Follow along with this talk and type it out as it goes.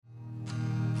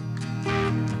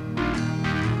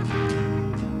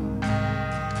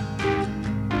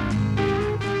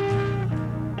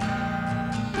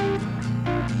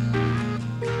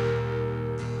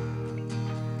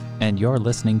you're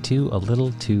listening to A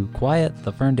Little Too Quiet,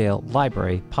 the Ferndale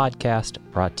Library podcast,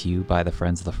 brought to you by the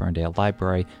Friends of the Ferndale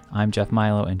Library. I'm Jeff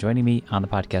Milo, and joining me on the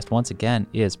podcast once again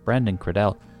is Brendan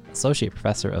Kredell, Associate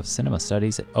Professor of Cinema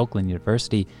Studies at Oakland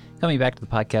University, coming back to the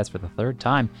podcast for the third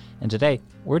time. And today,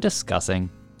 we're discussing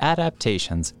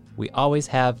adaptations. We always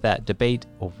have that debate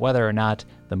of whether or not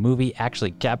the movie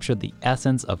actually captured the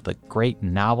essence of the great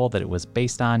novel that it was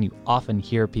based on. You often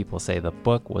hear people say the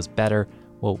book was better.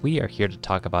 Well, we are here to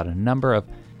talk about a number of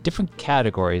different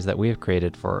categories that we have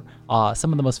created for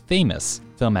some of the most famous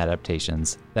film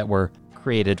adaptations that were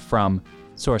created from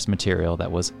source material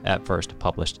that was at first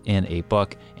published in a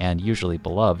book and usually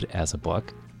beloved as a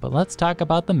book. But let's talk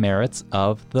about the merits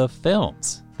of the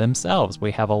films themselves.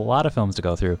 We have a lot of films to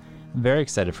go through. I'm very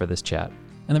excited for this chat.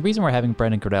 And the reason we're having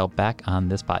Brendan Kredell back on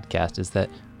this podcast is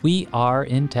that we are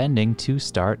intending to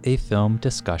start a film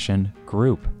discussion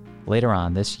group later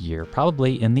on this year,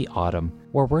 probably in the autumn,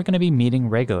 where we're going to be meeting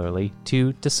regularly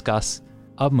to discuss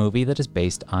a movie that is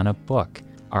based on a book.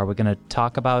 Are we going to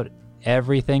talk about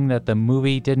everything that the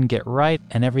movie didn't get right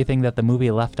and everything that the movie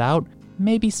left out?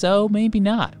 Maybe so, maybe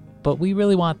not. But we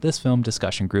really want this film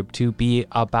discussion group to be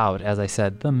about, as I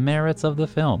said, the merits of the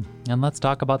film. And let's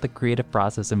talk about the creative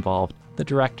process involved, the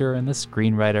director and the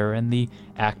screenwriter and the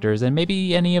actors, and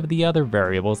maybe any of the other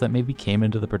variables that maybe came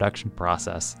into the production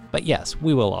process. But yes,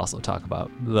 we will also talk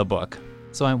about the book.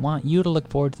 So I want you to look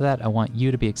forward to that. I want you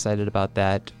to be excited about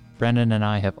that. Brendan and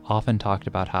I have often talked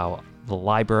about how the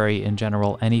library in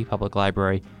general, any public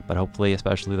library, but hopefully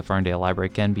especially the Ferndale Library,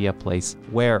 can be a place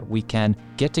where we can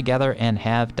get together and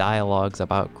have dialogues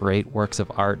about great works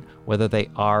of art, whether they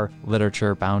are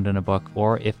literature bound in a book,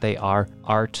 or if they are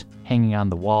art hanging on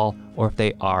the wall, or if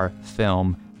they are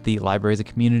film. The library is a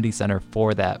community center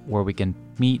for that, where we can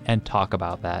meet and talk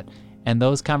about that. And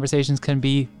those conversations can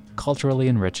be culturally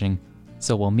enriching.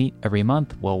 So we'll meet every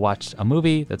month, we'll watch a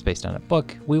movie that's based on a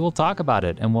book, we will talk about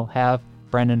it, and we'll have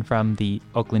Brendan from the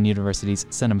Oakland University's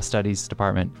Cinema Studies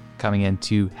Department coming in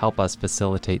to help us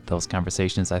facilitate those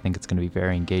conversations. I think it's going to be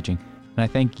very engaging. And I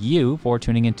thank you for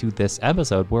tuning into this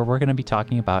episode where we're going to be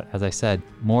talking about, as I said,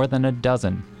 more than a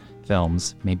dozen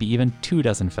films, maybe even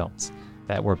 24 films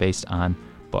that were based on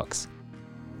books.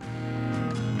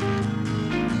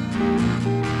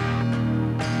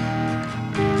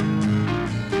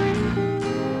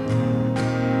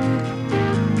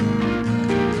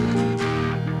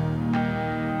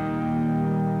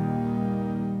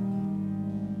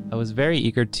 I was very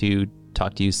eager to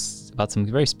talk to you about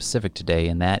something very specific today,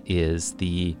 and that is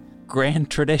the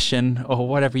grand tradition, or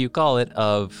whatever you call it,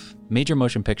 of major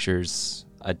motion pictures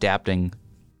adapting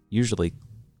usually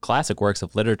classic works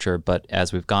of literature, but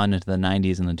as we've gone into the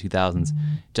 90s and the 2000s,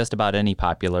 just about any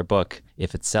popular book,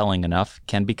 if it's selling enough,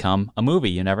 can become a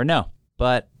movie. You never know.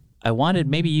 But I wanted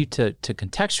maybe you to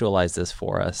contextualize this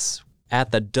for us.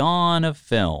 At the dawn of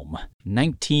film,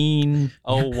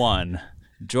 1901,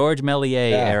 George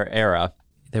Méliès era,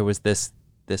 there was this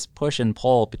push and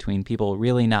pull between people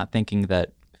really not thinking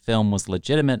that film was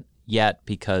legitimate yet,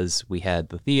 because we had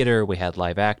the theater, we had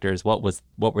live actors. What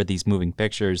were these moving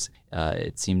pictures?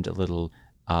 It seemed a little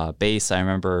base. I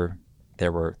remember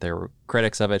there were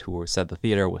critics of it who said the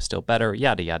theater was still better,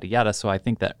 yada, yada, yada. So I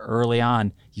think that early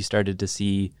on, you started to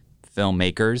see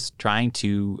filmmakers trying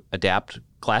to adapt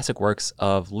classic works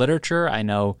of literature. I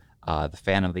know the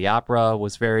Phantom of the Opera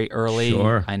was very early.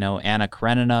 Sure. I know Anna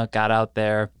Karenina got out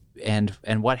there and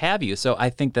what have you. So I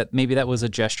think that maybe that was a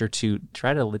gesture to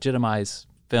try to legitimize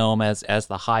film as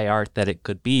the high art that it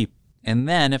could be. And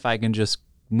then if I can just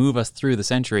move us through the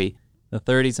century, the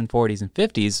 30s and 40s and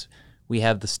 50s, we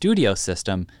have the studio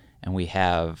system and we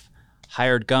have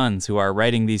hired guns who are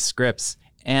writing these scripts.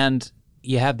 And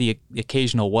you have the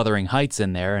occasional Wuthering Heights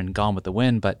in there and Gone with the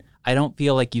Wind, but I don't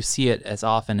feel like you see it as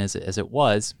often as it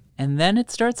was. And then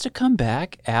it starts to come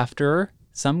back after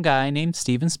some guy named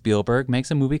Steven Spielberg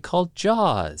makes a movie called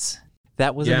Jaws.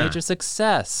 That was a major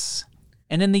success.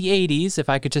 And in the 80s, if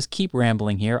I could just keep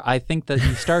rambling here, I think that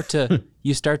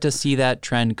you start to see that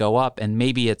trend go up, and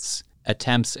maybe it's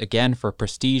attempts again for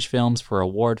prestige films, for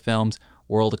award films,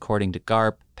 World According to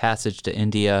Garp, Passage to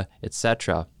India,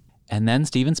 etc. And then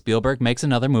Steven Spielberg makes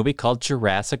another movie called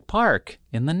Jurassic Park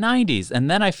in the 90s.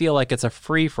 And then I feel like it's a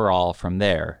free-for-all from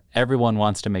there. Everyone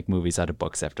wants to make movies out of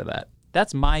books after that.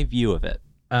 That's my view of it.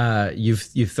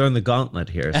 You've thrown the gauntlet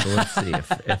here. So let's see.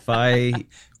 If I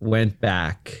went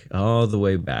back, all the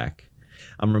way back,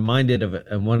 I'm reminded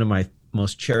of one of my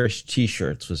most cherished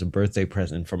T-shirts was a birthday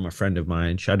present from a friend of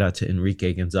mine. Shout out to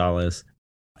Enrique Gonzalez.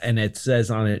 And it says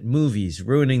on it, movies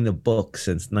ruining the book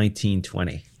since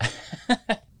 1920.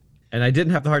 And I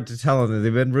didn't have the heart to tell them that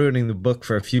they've been ruining the book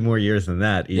for a few more years than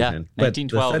that, even. Yeah, but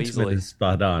 1912 the sentiment easily. is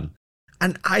spot on.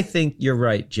 And I think you're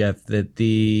right, Jeff, that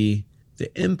the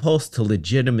impulse to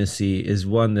legitimacy is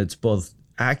one that's both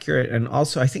accurate, and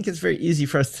also I think it's very easy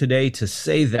for us today to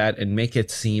say that and make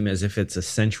it seem as if it's a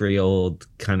century-old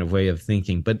kind of way of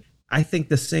thinking. But I think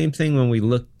the same thing when we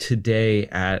look today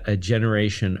at a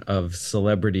generation of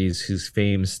celebrities whose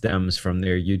fame stems from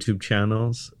their YouTube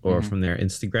channels or from their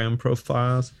Instagram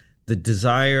profiles. The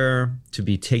desire to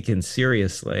be taken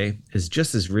seriously is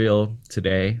just as real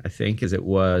today, I think, as it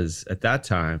was at that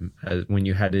time, when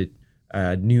you had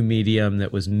a new medium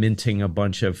that was minting a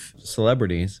bunch of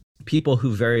celebrities. People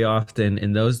who very often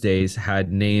in those days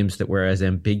had names that were as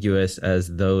ambiguous as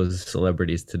those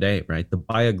celebrities today, right? The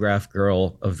Biograph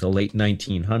girl of the late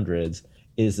 1900s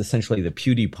is essentially the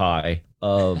PewDiePie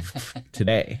of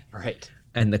today. Right.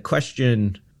 And the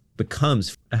question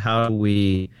becomes, how do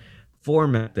we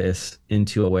format this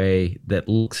into a way that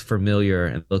looks familiar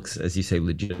and looks, as you say,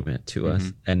 legitimate to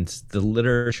us? And the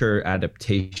literature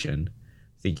adaptation,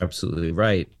 I think you're absolutely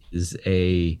right, is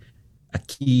a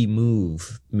key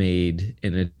move made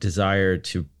in a desire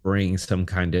to bring some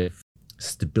kind of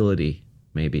stability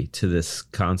maybe to this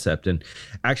concept. And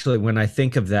actually, when I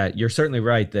think of that, you're certainly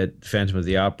right that Phantom of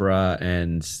the Opera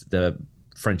and the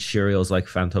French serials like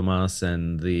Fantomas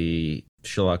and the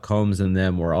Sherlock Holmes and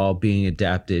them were all being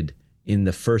adapted in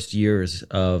the first years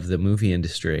of the movie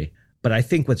industry. But I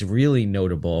think what's really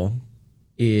notable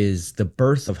is the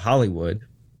birth of Hollywood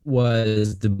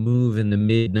was the move in the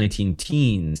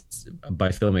mid-19-teens by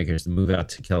filmmakers to move out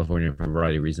to California for a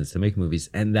variety of reasons to make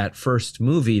movies. And that first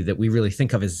movie that we really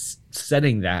think of as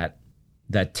setting that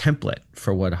template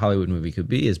for what a Hollywood movie could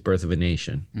be is Birth of a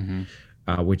Nation,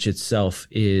 which itself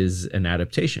is an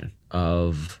adaptation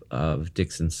of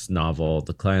Dixon's novel,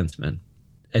 The Klansman.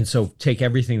 And so take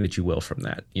everything that you will from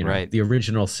that. You know, the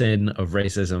original sin of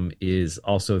racism is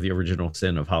also the original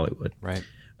sin of Hollywood. Right.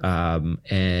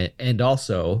 And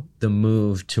also the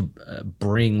move to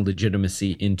bring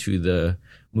legitimacy into the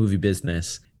movie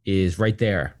business is right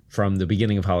there from the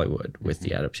beginning of Hollywood with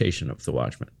the adaptation of The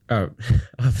Watchmen, of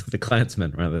The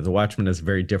Klansman, rather. The Watchmen is a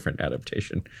very different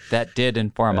adaptation. That did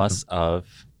inform us of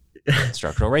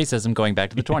structural racism going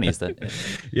back to the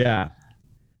 20s. Yeah.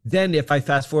 Then if I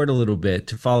fast forward a little bit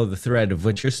to follow the thread of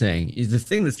what you're saying, is the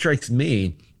thing that strikes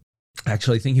me,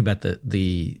 actually thinking about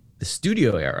the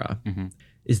studio era,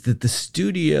 is that the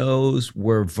studios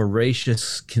were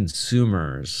voracious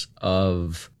consumers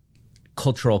of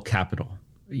cultural capital.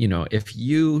 You know, if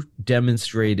you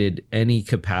demonstrated any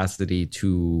capacity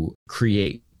to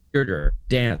create theater,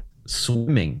 dance,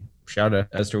 swimming, shout out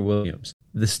Esther Williams,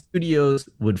 the studios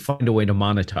would find a way to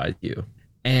monetize you.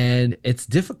 And it's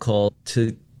difficult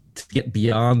to get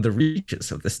beyond the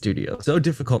reaches of the studio. So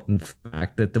difficult, in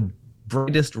fact, that the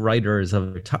brightest writers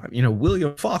of their time, you know,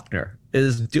 William Faulkner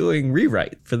is doing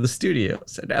rewrite for the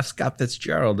studios, and F. Scott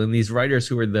Fitzgerald, and these writers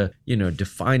who are the, you know,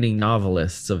 defining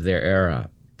novelists of their era.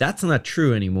 That's not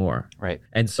true anymore. Right.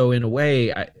 And so in a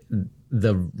way,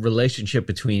 the relationship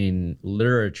between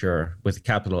literature with a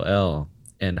capital L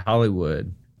and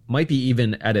Hollywood might be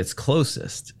even at its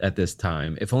closest at this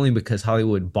time, if only because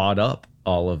Hollywood bought up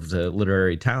all of the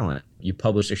literary talent. You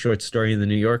publish a short story in the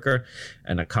New Yorker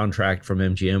and a contract from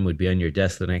MGM would be on your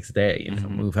desk the next day. You know,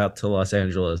 move out to Los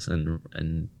Angeles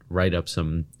and write up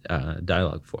some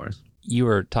dialogue for us. We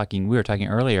were talking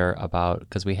earlier about,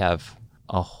 because we have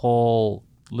a whole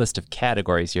list of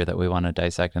categories here that we want to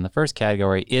dissect. And the first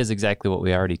category is exactly what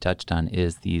we already touched on,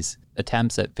 is these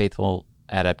attempts at faithful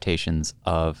adaptations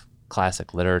of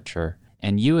classic literature.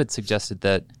 And you had suggested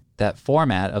that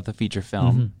format of the feature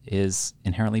film is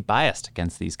inherently biased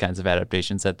against these kinds of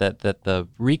adaptations, that the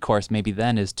recourse maybe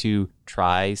then is to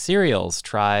try serials,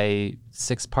 try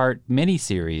 6-part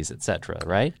miniseries, etc.,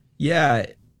 right? Yeah,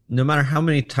 no matter how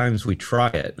many times we try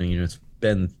it, you know, it's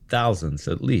been thousands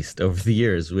at least over the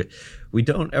years, we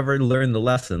don't ever learn the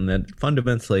lesson that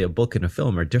fundamentally a book and a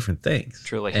film are different things.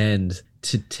 Truly. And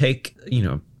to take, you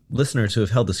know, listeners who have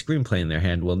held a screenplay in their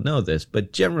hand will know this,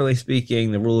 but generally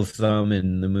speaking, the rule of thumb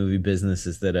in the movie business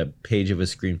is that a page of a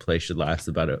screenplay should last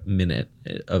about a minute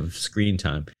of screen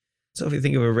time. So if you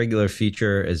think of a regular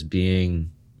feature as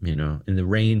being, you know, in the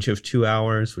range of 2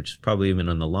 hours, which is probably even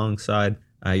on the long side,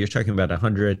 you're talking about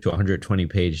 100 to 120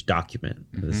 page document.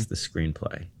 This is the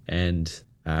screenplay. And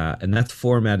that's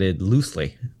formatted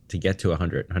loosely to get to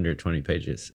 100, 120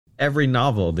 pages. Every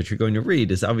novel that you're going to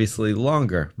read is obviously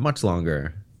longer, much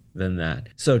longer than that.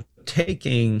 So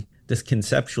taking this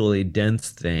conceptually dense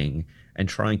thing and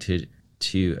trying to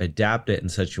to adapt it in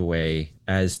such a way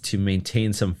as to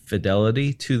maintain some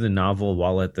fidelity to the novel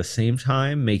while at the same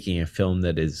time making a film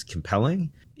that is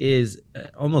compelling is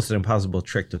almost an impossible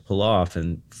trick to pull off.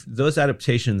 And those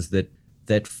adaptations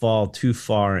that fall too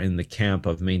far in the camp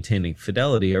of maintaining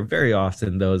fidelity are very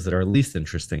often those that are least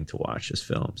interesting to watch as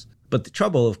films. But the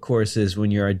trouble, of course, is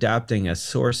when you're adapting a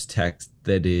source text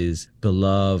that is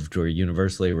beloved or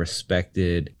universally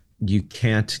respected, you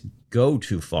can't go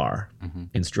too far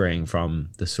in straying from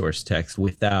the source text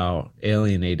without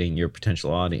alienating your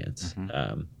potential audience.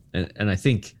 And I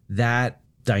think that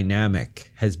dynamic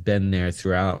has been there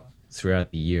throughout the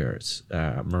years.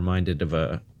 I'm reminded of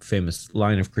a famous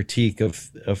line of critique of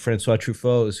Francois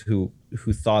Truffaut's, who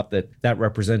thought that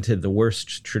represented the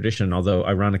worst tradition, although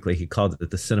ironically he called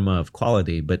it the cinema of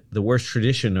quality. But the worst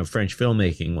tradition of French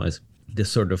filmmaking was this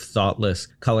sort of thoughtless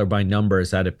color by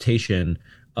numbers adaptation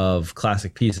of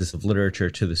classic pieces of literature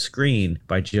to the screen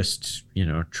by just,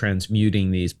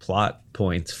 transmuting these plot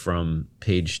points from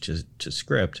page to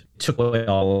script. It took away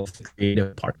all of the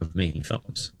creative part of making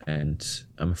films. And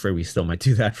I'm afraid we still might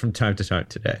do that from time to time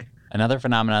today. Another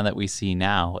phenomenon that we see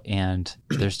now, and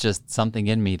there's just something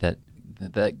in me that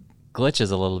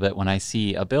glitches a little bit when I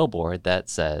see a billboard that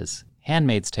says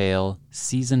Handmaid's Tale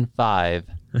Season 5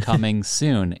 coming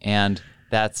soon. And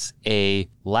that's a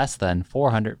less than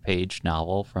 400-page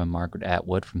novel from Margaret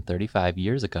Atwood from 35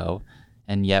 years ago.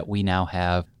 And yet we now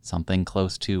have something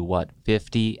close to,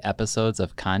 50 episodes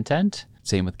of content?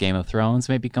 Same with Game of Thrones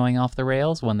maybe going off the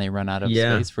rails when they run out of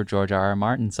space for George R.R.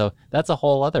 Martin. So that's a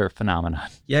whole other phenomenon.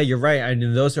 Yeah, you're right. I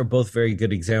mean, those are both very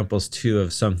good examples, too,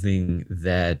 of something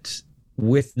that,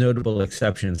 with notable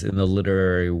exceptions in the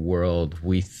literary world,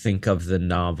 we think of the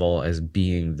novel as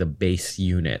being the base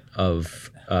unit of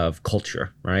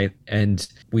culture, right? And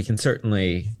we can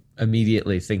certainly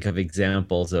immediately think of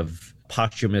examples of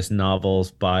posthumous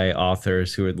novels by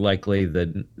authors who are likely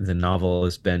the novel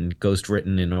has been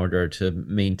ghostwritten in order to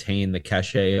maintain the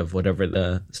cachet of whatever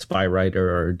the spy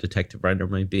writer or detective writer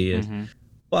might be.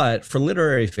 But for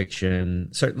literary fiction,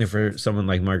 certainly for someone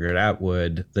like Margaret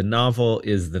Atwood, the novel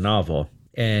is the novel.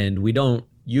 And we don't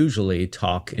usually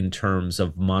talk in terms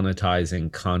of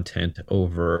monetizing content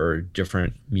over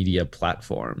different media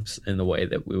platforms in the way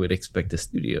that we would expect a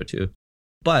studio to.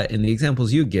 But in the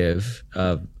examples you give,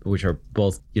 which are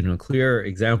both, clear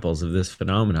examples of this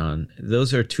phenomenon,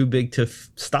 those are too big to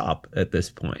stop at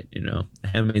this point.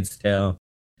 Handmaid's Tale,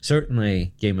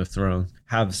 certainly Game of Thrones,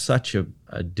 have such a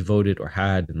devoted, or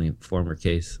had in the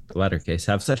latter case,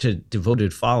 have such a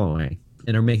devoted following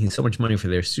and are making so much money for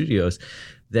their studios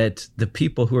that the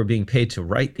people who are being paid to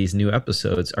write these new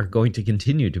episodes are going to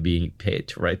continue to be paid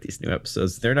to write these new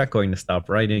episodes. They're not going to stop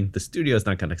writing. The studio is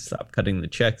not going to stop cutting the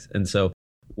checks. And so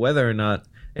whether or not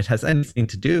it has anything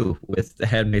to do with The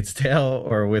Handmaid's Tale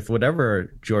or with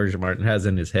whatever George Martin has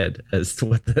in his head as to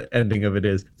what the ending of it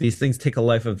is, these things take a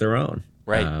life of their own.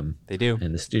 Right, they do.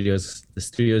 And the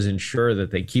studios ensure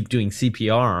that they keep doing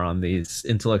CPR on these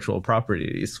intellectual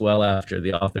properties well after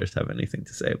the authors have anything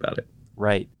to say about it.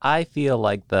 Right. I feel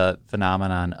like the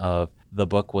phenomenon of the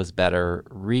book was better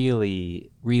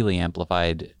really, really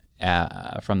amplified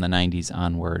from the 90s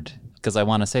onward. Because I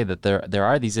want to say that there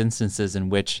are these instances in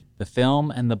which the film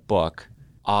and the book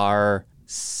are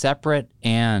separate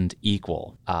and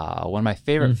equal. One of my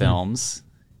favorite films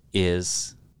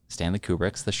is Stanley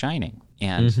Kubrick's The Shining.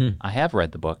 And I have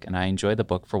read the book, and I enjoy the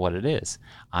book for what it is.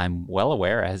 I'm well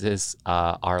aware, as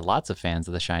are lots of fans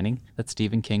of The Shining, that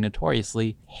Stephen King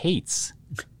notoriously hates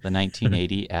the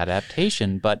 1980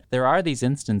 adaptation. But there are these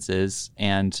instances,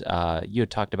 and you had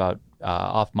talked about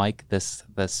off mic this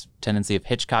tendency of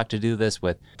Hitchcock to do this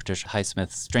with Patricia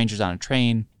Highsmith's Strangers on a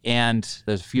Train. And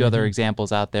there's a few other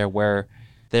examples out there where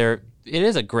it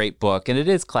is a great book, and it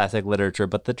is classic literature,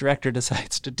 but the director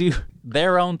decides to do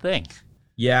their own thing.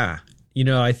 Yeah.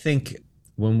 I think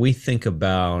when we think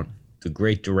about the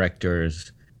great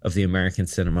directors of the American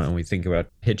cinema, and we think about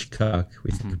Hitchcock,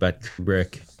 we think about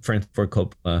Kubrick, Francis Ford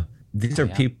Coppola, these are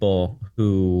people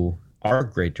who are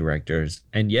great directors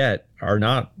and yet are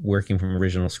not working from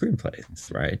original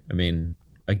screenplays, right? I mean,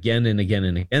 again and again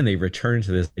and again, they return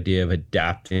to this idea of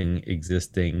adapting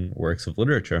existing works of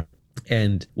literature.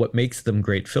 And what makes them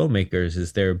great filmmakers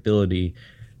is their ability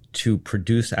to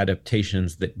produce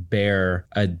adaptations that bear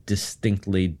a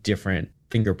distinctly different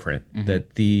fingerprint,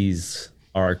 that these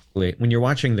are, when you're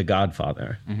watching The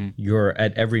Godfather, you're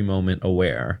at every moment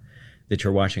aware that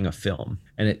you're watching a film,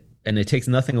 and it takes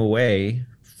nothing away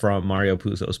from Mario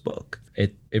Puzo's book.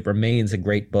 It remains a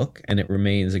great book, and it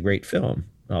remains a great film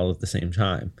all at the same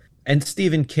time. And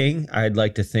Stephen King, I'd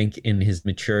like to think in his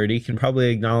maturity, can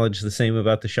probably acknowledge the same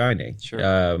about The Shining.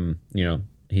 Sure.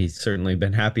 he's certainly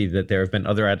been happy that there have been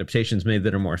other adaptations made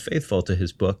that are more faithful to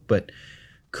his book. But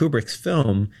Kubrick's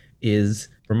film is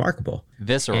remarkable.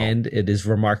 Visceral. And it is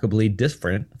remarkably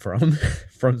different from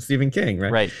Stephen King,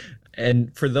 right? Right.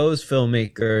 And for those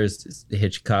filmmakers,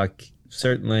 Hitchcock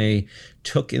certainly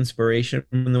took inspiration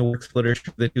from the works of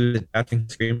literature that he was adapting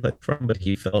screenplay from, but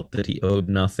he felt that he owed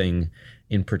nothing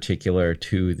in particular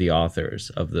to the authors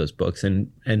of those books. And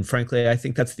frankly, I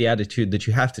think that's the attitude that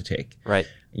you have to take. Right.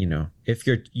 You know, if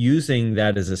you're using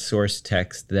that as a source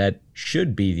text, that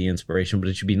should be the inspiration, but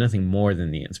it should be nothing more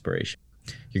than the inspiration.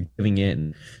 You're giving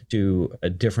in to a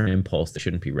different impulse that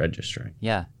shouldn't be registering.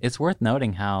 Yeah, it's worth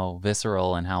noting how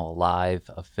visceral and how alive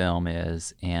a film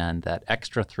is, and that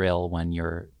extra thrill when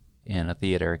you're in a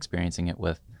theater experiencing it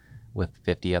with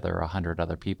 50 other or 100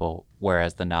 other people,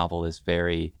 whereas the novel is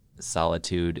very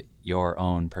solitude, your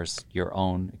own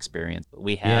experience.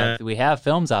 We have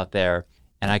films out there,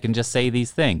 and I can just say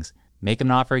these things. Make an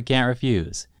offer you can't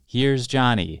refuse. Here's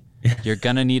Johnny. You're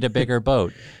gonna need a bigger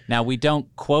boat. Now we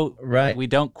don't quote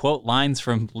lines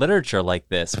from literature like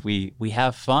this. We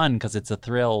have fun because it's a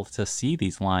thrill to see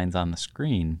these lines on the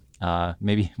screen.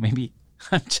 Maybe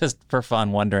I'm just for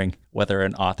fun wondering whether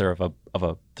an author of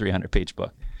a 300-page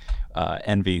book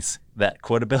envies that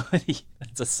quotability.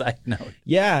 That's a side note.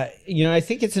 Yeah, I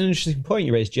think it's an interesting point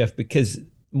you raised, Jeff, because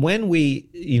when we,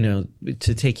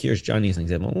 to take Here's Johnny as an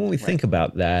example, when we think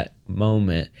about that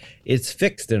moment, it's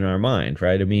fixed in our mind,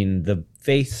 right? I mean, the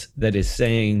face that is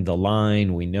saying the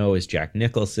line we know is Jack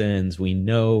Nicholson's. We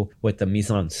know what the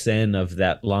mise en scène of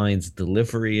that line's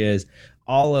delivery is.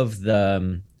 All of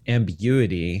the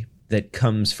ambiguity that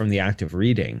comes from the act of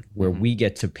reading, where we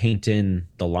get to paint in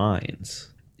the lines,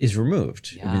 is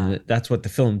removed. Yeah. I mean, that's what the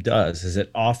film does, is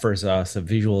it offers us a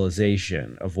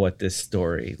visualization of what this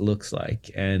story looks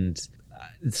like. And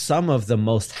some of the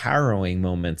most harrowing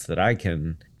moments that I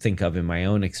can think of in my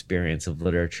own experience of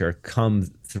literature come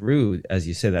through, as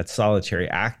you say, that solitary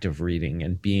act of reading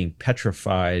and being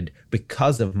petrified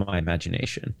because of my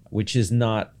imagination, which is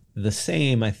not the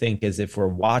same, I think, as if we're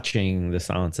watching The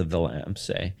Silence of the Lambs,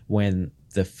 say, when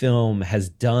the film has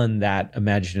done that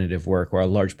imaginative work, or a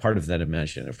large part of that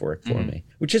imaginative work for me,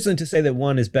 which isn't to say that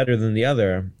one is better than the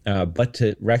other, but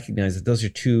to recognize that those are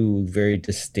two very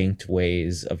distinct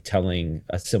ways of telling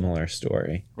a similar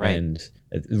story. Right. And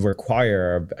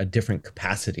require a different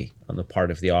capacity on the part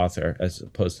of the author as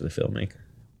opposed to the filmmaker.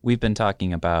 We've been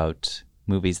talking about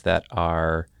movies that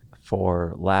are,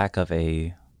 for lack of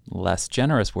a less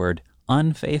generous word,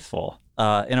 unfaithful.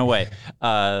 In a way,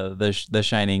 The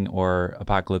Shining or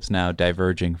Apocalypse Now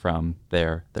diverging from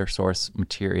their source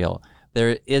material.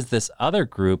 There is this other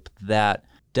group that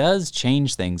does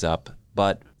change things up,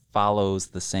 but follows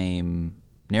the same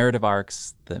narrative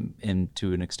arcs, and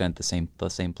to an extent the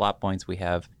same plot points. We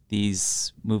have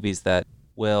these movies that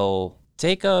will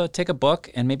take a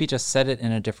book and maybe just set it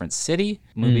in a different city.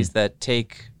 Movies that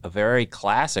take a very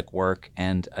classic work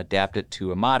and adapt it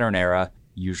to a modern era,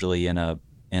 usually in a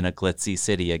glitzy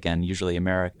city, again, usually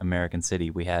American city.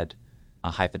 We had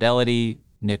High Fidelity,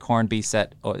 Nick Hornby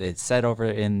it's set over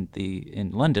in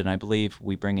London, I believe.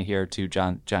 We bring it here to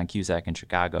John Cusack in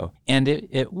Chicago. And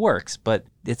it works, but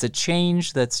it's a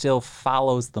change that still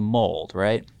follows the mold,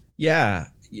 right? Yeah.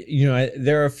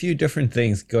 There are a few different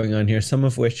things going on here, some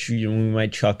of which we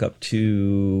might chalk up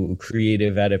to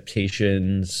creative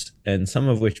adaptations, and some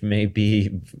of which may be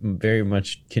very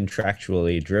much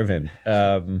contractually driven.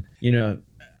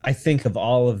 I think of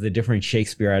all of the different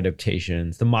Shakespeare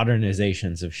adaptations, the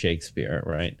modernizations of Shakespeare,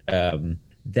 right?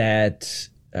 That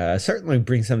certainly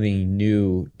bring something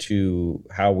new to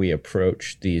how we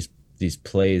approach these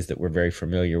plays that we're very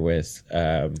familiar with.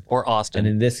 Or Austen. And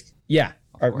in this, yeah.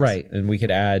 Right. And we could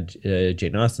add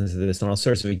Jane Austen to this, and all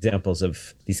sorts of examples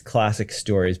of these classic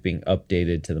stories being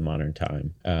updated to the modern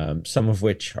time, some of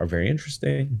which are very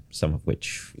interesting, some of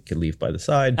which we could leave by the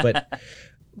side.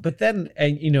 But then,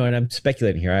 and I'm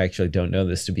speculating here, I actually don't know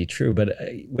this to be true, but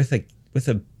with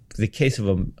the case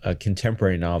of a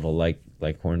contemporary novel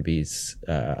like Hornby's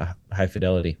High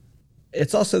Fidelity,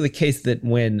 it's also the case that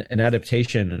when an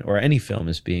adaptation or any film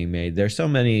is being made, there's so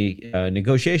many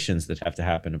negotiations that have to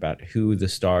happen about who the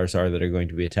stars are that are going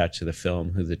to be attached to the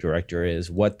film, who the director is,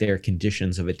 what their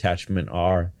conditions of attachment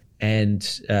are. And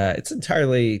it's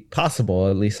entirely possible,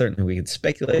 at least certainly we could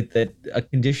speculate, that a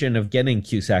condition of getting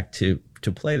Cusack to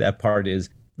play that part is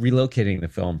relocating the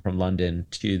film from London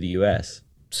to the US.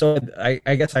 So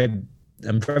I guess I'm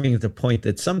driving at the point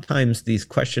that sometimes these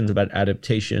questions about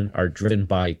adaptation are driven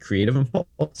by creative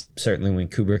impulse. Certainly when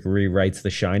Kubrick rewrites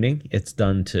The Shining, it's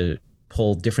done to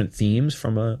pull different themes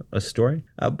from a story.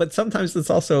 But sometimes it's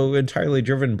also entirely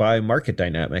driven by market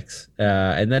dynamics.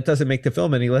 And that doesn't make the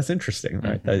film any less interesting,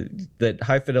 right? That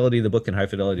High Fidelity, the book, and High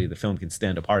Fidelity, the film can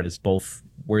stand apart as both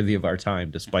worthy of our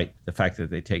time, despite the fact that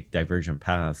they take divergent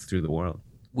paths through the world.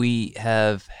 We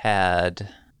have had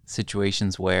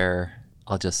situations where,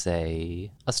 I'll just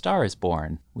say, A Star is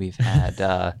Born. We've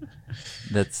had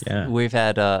we've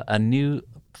had a new,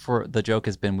 for the joke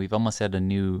has been, we've almost had a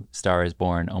new Star is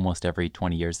Born almost every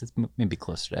 20 years. It's maybe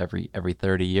closer to every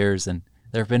 30 years, and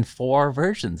there have been 4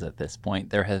 versions at this point.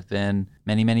 There have been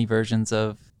many versions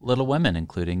of Little Women,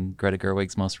 including Greta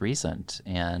Gerwig's most recent.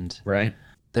 And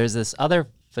there's this other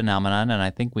phenomenon, and I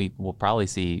think we will probably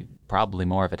see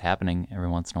more of it happening every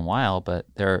once in a while, but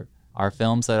there are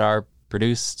films that are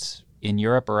produced in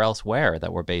Europe or elsewhere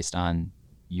that were based on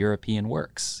European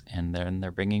works, and then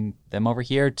they're bringing them over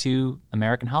here to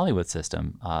American Hollywood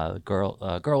system. Girl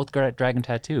with Dragon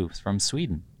Tattoo from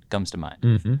Sweden comes to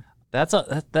mind.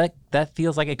 That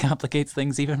feels like it complicates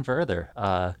things even further.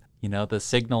 The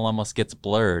signal almost gets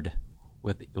blurred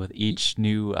with each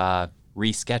new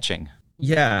resketching.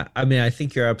 Yeah, I mean, I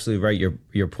think you're absolutely right.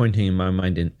 You're pointing in my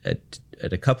mind at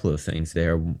a couple of things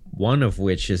there. One of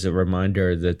which is a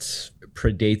reminder that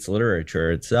predates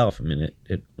literature itself. I mean,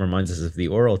 it reminds us of the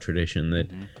oral tradition that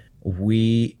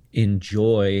we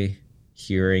enjoy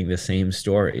hearing the same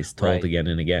stories told again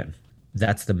and again.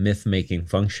 That's the myth-making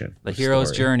function. The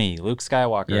hero's journey, Luke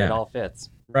Skywalker, it all fits.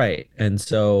 Right. And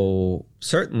so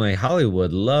certainly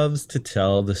Hollywood loves to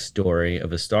tell the story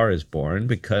of A Star is Born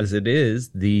because it is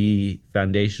the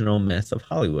foundational myth of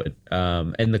Hollywood,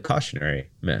 and the cautionary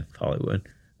myth of Hollywood,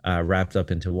 wrapped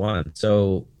up into one.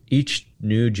 So each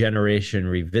new generation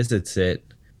revisits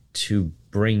it to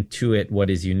bring to it what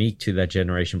is unique to that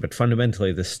generation. But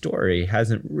fundamentally, the story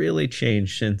hasn't really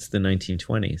changed since the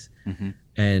 1920s.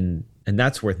 And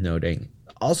that's worth noting.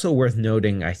 Also worth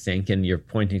noting, I think, and you're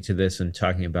pointing to this and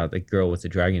talking about the girl with the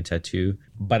dragon tattoo,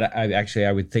 but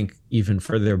I would think even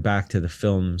further back to the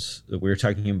films that we were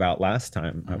talking about last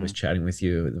time I was chatting with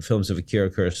you, the films of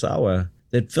Akira Kurosawa,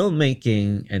 that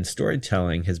filmmaking and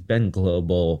storytelling has been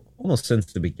global almost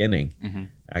since the beginning,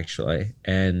 actually.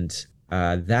 And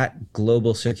that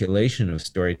global circulation of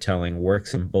storytelling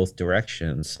works in both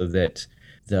directions, so that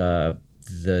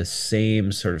the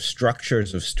same sort of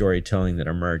structures of storytelling that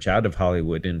emerge out of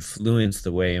Hollywood influence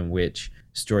the way in which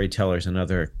storytellers in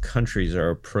other countries are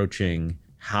approaching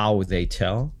how they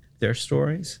tell their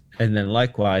stories. And then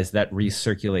likewise, that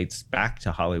recirculates back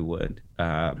to Hollywood.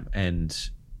 And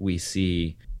we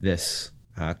see this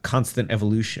constant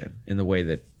evolution in the way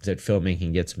that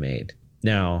filmmaking gets made.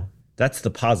 Now, that's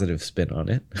the positive spin on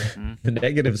it. The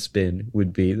negative spin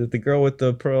would be that the girl with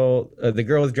the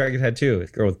dragon tattoo,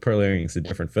 the girl with pearl earrings, is a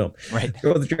different film. Right. The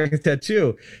girl with the dragon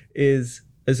tattoo is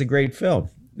a great film,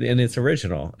 and it's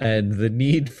original. And the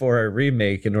need for a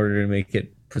remake in order to make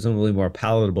it presumably more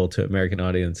palatable to American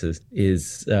audiences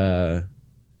is,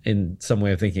 in some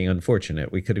way of thinking,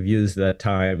 unfortunate. We could have used that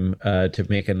time to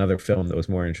make another film that was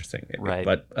more interesting. Maybe. Right.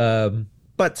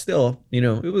 But still,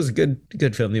 it was a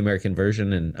good film, the American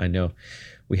version, and I know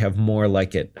we have more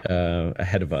like it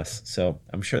ahead of us. So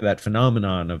I'm sure that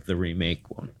phenomenon of the remake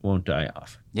won't die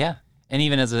off. Yeah, and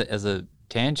even as a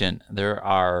tangent, there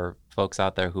are folks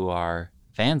out there who are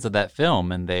fans of that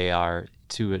film, and they are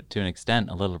to an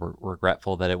extent a little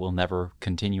regretful that it will never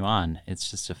continue on. It's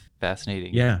just a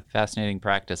fascinating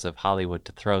practice of Hollywood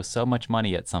to throw so much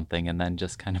money at something and then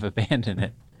just kind of abandon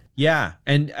it. Yeah,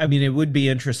 and I mean, it would be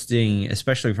interesting,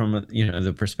 especially from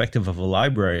the perspective of a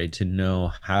library, to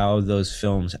know how those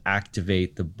films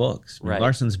activate the books. I mean,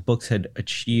 Larson's books had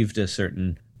achieved a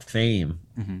certain fame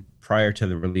prior to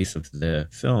the release of the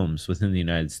films within the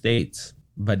United States,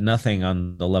 but nothing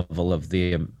on the level of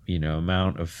the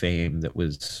amount of fame that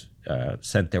was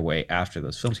sent their way after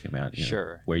those films came out.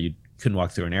 Where you couldn't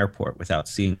walk through an airport without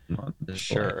seeing them on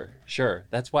display. Sure.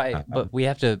 That's why. But we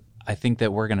have to. I think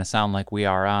that we're going to sound like we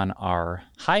are on our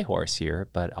high horse here,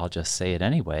 but I'll just say it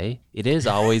anyway. It is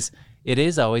always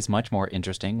much more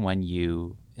interesting when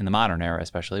you, in the modern era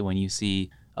especially, when you see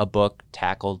a book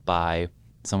tackled by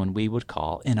someone we would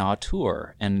call an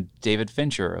auteur, and David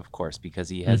Fincher, of course, because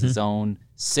he has his own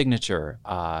signature.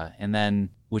 And then,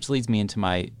 which leads me into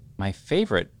my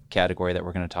favorite category that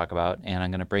we're going to talk about, and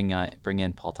I'm going to bring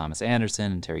in Paul Thomas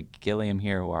Anderson and Terry Gilliam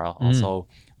here, who are also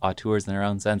auteurs in their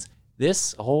own sense.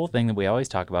 This whole thing that we always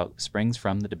talk about springs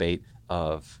from the debate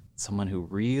of someone who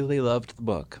really loved the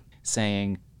book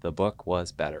saying the book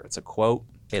was better. It's a quote.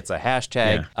 It's a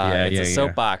hashtag. It's a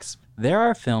soapbox. There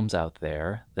are films out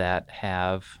there that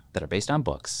are based on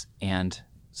books, and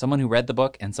someone who read the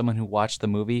book and someone who watched the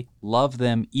movie love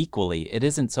them equally. It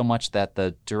isn't so much that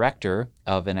the director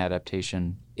of an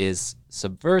adaptation is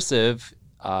subversive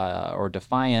or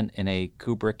defiant in a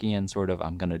Kubrickian sort of,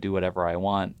 I'm going to do whatever I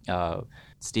want,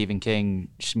 Stephen King,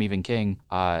 Schmeven King,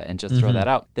 and just throw that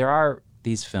out. There are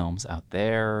these films out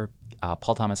there.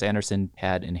 Paul Thomas Anderson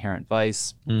had Inherent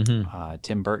Vice.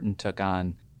 Tim Burton took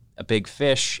on A Big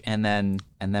Fish, and then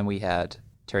we had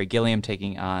Terry Gilliam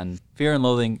taking on Fear and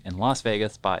Loathing in Las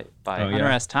Vegas by Hunter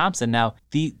S. Thompson. Now,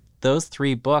 those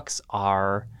three books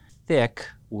are thick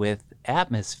with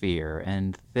atmosphere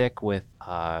and thick with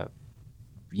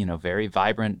very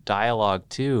vibrant dialogue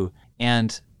too.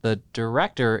 And the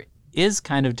director is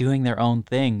kind of doing their own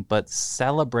thing, but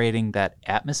celebrating that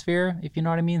atmosphere, if you know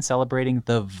what I mean, celebrating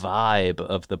the vibe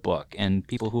of the book. And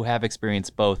people who have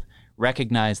experienced both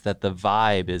recognize that the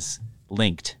vibe is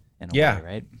linked in a way,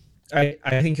 right?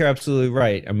 I think you're absolutely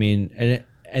right. I mean,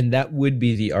 and that would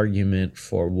be the argument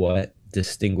for what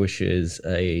distinguishes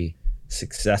a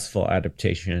successful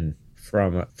adaptation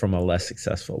from a less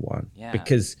successful one. Yeah.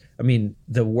 Because, I mean,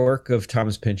 the work of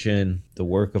Thomas Pynchon, the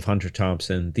work of Hunter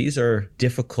Thompson, these are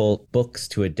difficult books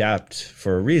to adapt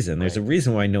for a reason. There's a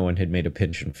reason why no one had made a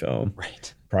Pynchon film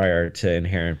prior to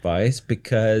Inherent Vice,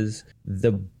 because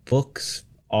the books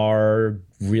are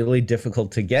really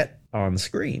difficult to get on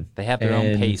screen. They have their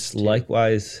own pace.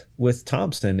 Likewise with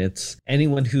Thompson, it's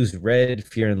anyone who's read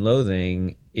Fear and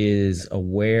Loathing is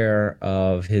aware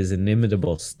of his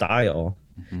inimitable style.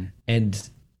 And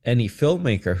any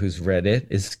filmmaker who's read it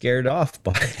is scared off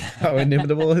by how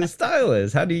inimitable his style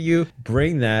is. How do you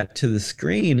bring that to the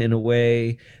screen in a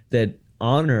way that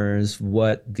honors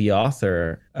what the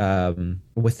author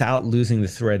without losing the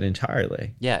thread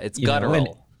entirely? Yeah, it's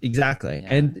guttural. Exactly.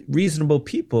 Yeah. And reasonable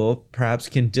people perhaps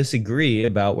can disagree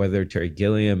about whether Terry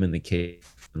Gilliam in the case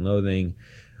of Loathing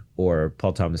or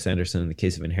Paul Thomas Anderson in the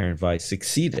case of Inherent Vice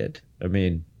succeeded. I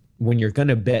mean, when you're going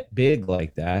to bet big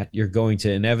like that, you're going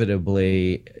to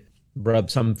inevitably rub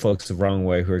some folks the wrong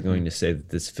way who are going to say that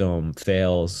this film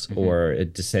fails or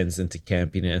it descends into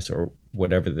campiness or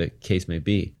whatever the case may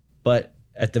be. But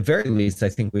at the very least, I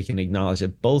think we can acknowledge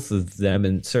that both of them,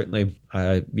 and certainly,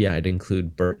 I'd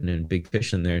include Burton and Big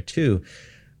Fish in there too,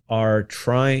 are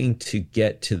trying to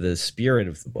get to the spirit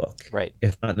of the book, right?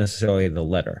 If not necessarily the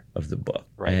letter of the book,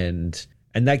 right? And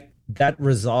that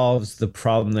resolves the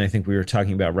problem that I think we were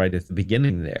talking about right at the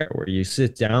beginning there, where you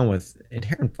sit down with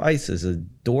Inherent Vice as a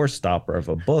doorstopper of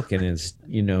a book, and it's,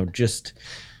 just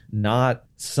not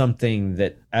something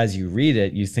that as you read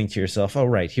it, you think to yourself, oh,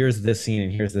 right, here's this scene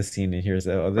and here's this scene and here's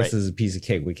that. Oh, this is a piece of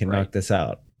cake. We can knock this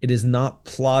out. It is not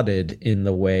plotted in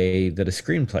the way that a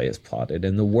screenplay is plotted.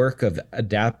 And the work of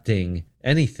adapting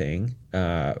anything,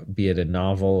 be it a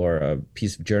novel or a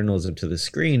piece of journalism to the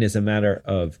screen, is a matter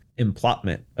of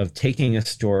emplotment, of taking a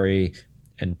story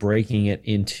and breaking it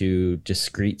into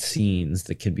discrete scenes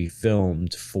that can be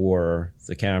filmed for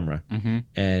the camera.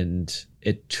 And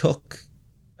it took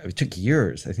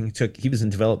years. I think he was in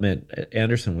development.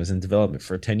 Anderson was in development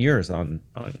for 10 years on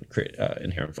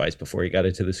Inherent Vice before he got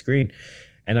it to the screen.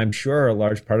 And I'm sure a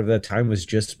large part of that time was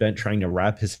just spent trying to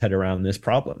wrap his head around this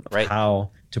problem of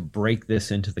how to break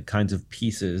this into the kinds of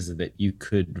pieces that you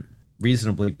could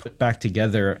reasonably put back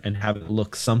together and have it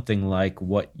look something like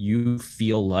what you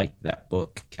feel like that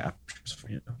book captures for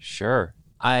you. Sure.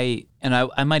 I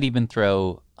might even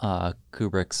throw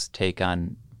Kubrick's take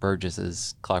on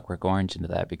Burgess's Clockwork Orange into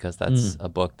that, because that's a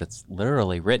book that's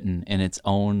literally written in its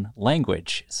own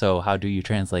language. So how do you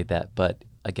translate that? But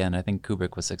again, I think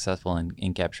Kubrick was successful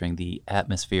in capturing the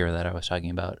atmosphere that I was talking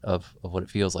about of what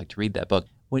it feels like to read that book.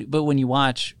 But when you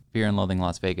watch Fear and Loathing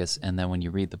Las Vegas, and then when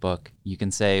you read the book, you can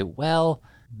say, well,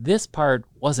 this part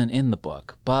wasn't in the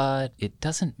book, but it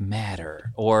doesn't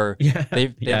matter. Or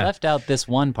they left out this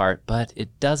one part, but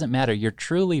it doesn't matter. You're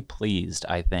truly pleased,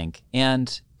 I think.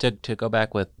 And to go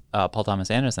back with Paul Thomas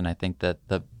Anderson, I think that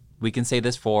we can say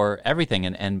this for everything.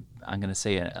 And I'm going to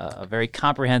say a very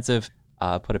comprehensive,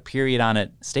 put a period on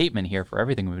it statement here for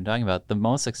everything we've been talking about. The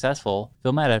most successful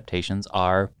film adaptations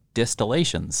are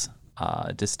distillations.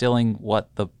 Distilling what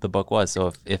the book was.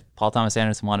 So if Paul Thomas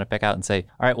Anderson wanted to pick out and say,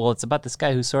 all right, well, it's about this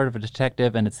guy who's sort of a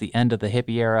detective and it's the end of the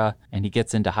hippie era and he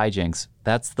gets into hijinks,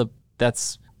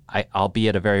 that's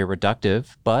albeit a very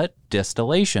reductive, but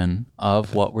distillation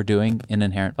of what we're doing in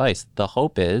Inherent Vice. The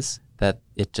hope is that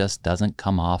it just doesn't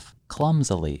come off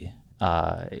clumsily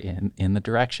in the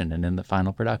direction and in the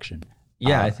final production.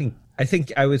 Yeah, I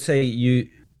think I would say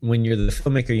when you're the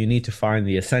filmmaker, you need to find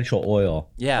the essential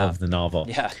oil of the novel.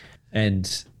 Yeah.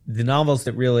 And the novels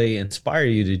that really inspire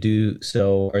you to do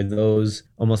so are those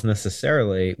almost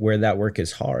necessarily where that work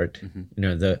is hard.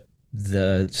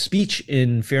 the speech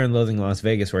in Fear and Loathing in Las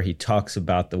Vegas, where he talks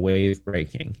about the wave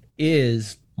breaking,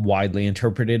 is widely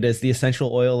interpreted as the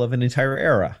essential oil of an entire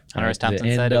era. Hunter S. Thompson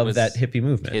the said end it of was that hippie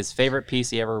movement. his favorite piece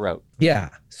he ever wrote. Yeah.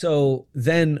 So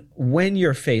then when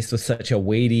you're faced with such a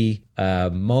weighty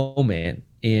moment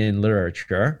in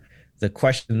literature, the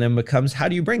question then becomes, how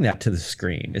do you bring that to the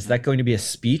screen? Is that going to be a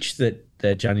speech that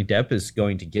Johnny Depp is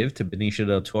going to give to Benicio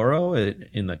del Toro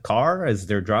in the car as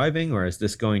they're driving? Or is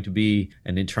this going to be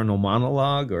an internal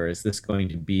monologue? Or is this going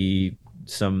to be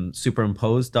some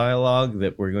superimposed dialogue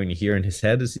that we're going to hear in his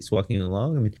head as he's walking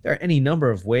along? I mean, there are any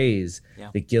number of ways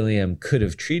that Gilliam could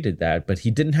have treated that, but he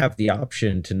didn't have the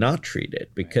option to not treat it,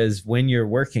 because when you're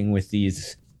working with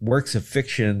these works of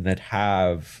fiction that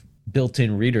have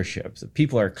built-in readership, so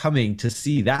people are coming to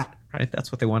see that, right?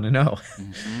 That's what they want to know.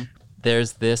 Mm-hmm.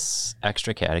 There's this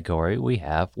extra category we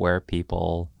have where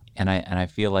people, and I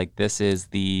feel like this is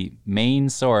the main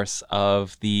source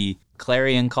of the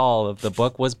clarion call of the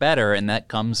book was better, and that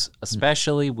comes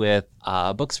especially with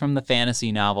books from the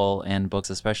fantasy novel and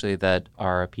books especially that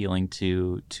are appealing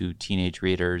to teenage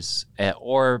readers,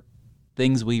 or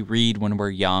things we read when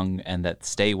we're young and that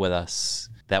stay with us.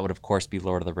 That would, of course, be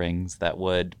Lord of the Rings. That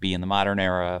would be in the modern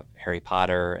era, Harry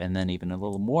Potter. And then even a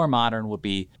little more modern would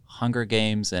be Hunger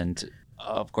Games. And,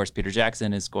 of course, Peter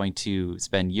Jackson is going to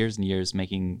spend years and years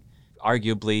making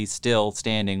arguably still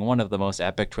standing one of the most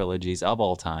epic trilogies of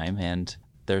all time. And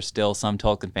there's still some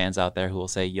Tolkien fans out there who will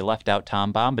say, you left out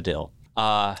Tom Bombadil.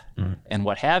 And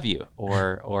what have you.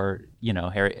 Or you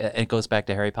know, it goes back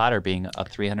to Harry Potter being a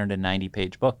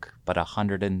 390-page book, but a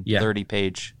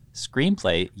 130-page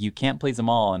screenplay. You can't please them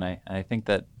all, and I think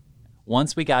that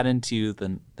once we got into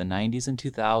the 90s and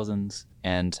 2000s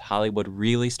and Hollywood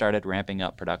really started ramping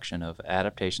up production of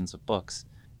adaptations of books,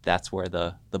 that's where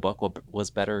the book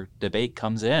was better debate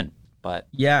comes in. But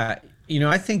yeah, you know,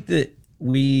 I think that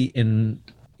we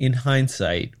in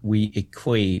hindsight we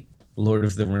equate Lord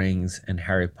of the Rings and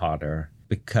Harry Potter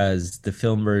because the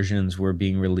film versions were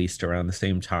being released around the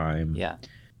same time. Yeah.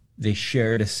 They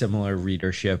shared a similar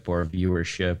readership or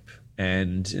viewership,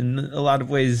 and in a lot of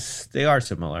ways they are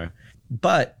similar.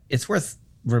 But it's worth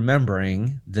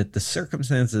remembering that the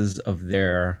circumstances of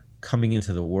their coming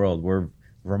into the world were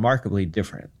remarkably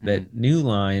different. That New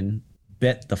Line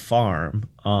bet the farm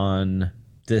on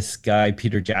this guy,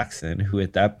 Peter Jackson, who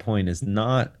at that point is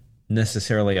not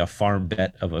necessarily a farm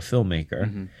bet of a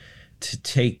filmmaker, to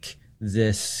take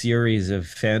this series of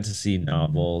fantasy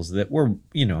novels that were,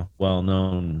 you know,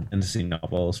 well-known fantasy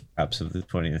novels, perhaps of the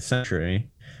 20th century,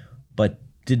 but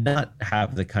did not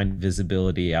have the kind of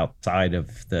visibility outside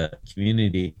of the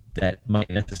community that might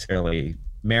necessarily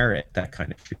merit that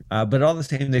kind of treatment. But all the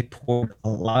same, they poured a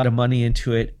lot of money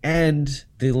into it, and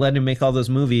they let him make all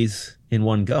those movies in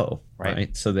one go,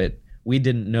 right? So that we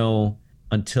didn't know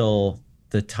until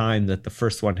the time that the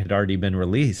first one had already been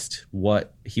released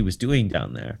what he was doing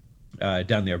down there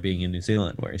being in New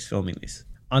Zealand where he's filming these.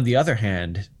 On the other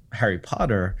hand, Harry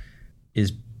Potter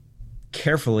is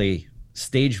carefully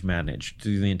stage managed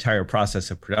through the entire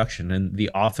process of production, and the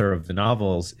author of the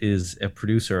novels is a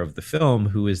producer of the film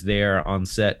who is there on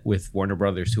set with Warner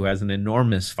Brothers, who has an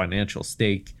enormous financial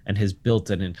stake and has built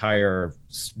an entire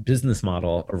business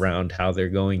model around how they're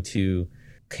going to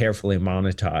carefully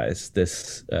monetize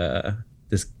this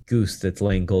goose that's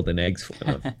laying golden eggs for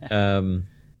them.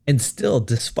 And still,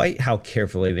 despite how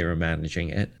carefully they were managing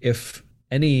it, if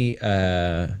any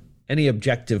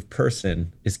objective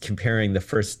person is comparing the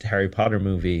first Harry Potter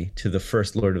movie to the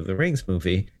first Lord of the Rings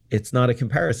movie, it's not a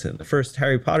comparison. The first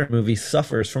Harry Potter movie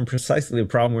suffers from precisely the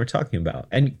problem we're talking about.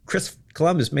 And Chris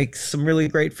Columbus makes some really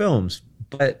great films,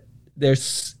 but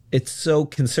it's so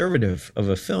conservative of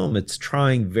a film. It's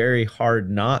trying very hard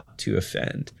not to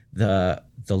offend the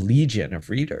legion of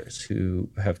readers who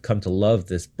have come to love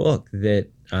this book, that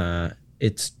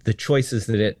it's the choices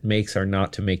that it makes are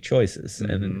not to make choices.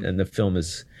 And the film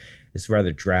is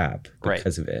rather drab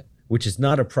because of it, which is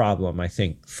not a problem, I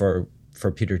think, for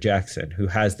Peter Jackson, who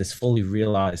has this fully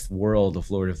realized world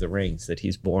of Lord of the Rings that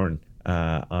he's born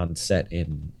on set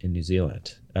in New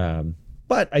Zealand.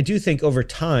 But I do think over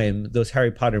time, those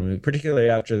Harry Potter movies, particularly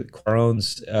after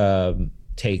Cuarón's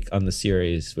take on the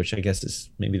series, which I guess is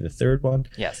maybe the third one,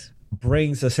 yes,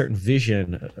 brings a certain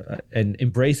vision and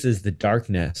embraces the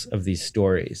darkness of these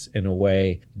stories in a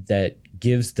way that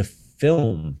gives the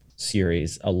film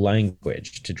series a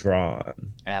language to draw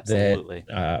on. Absolutely.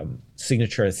 That,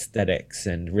 signature aesthetics,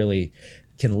 and really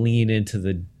can lean into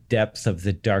the depth of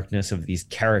the darkness of these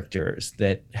characters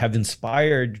that have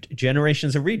inspired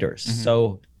generations of readers.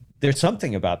 So there's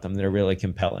something about them that are really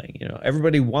compelling. You know,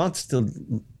 everybody wants to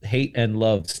hate and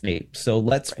love Snape, so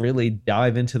let's really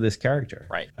dive into this character.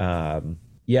 Right.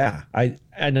 Yeah, I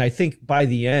think by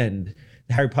the end,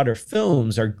 the Harry Potter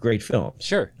films are great films.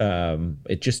 Sure.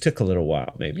 It just took a little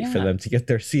while maybe for them to get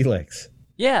their sea legs.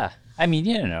 Yeah. I mean,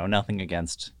 you know, nothing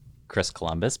against Chris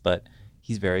Columbus, but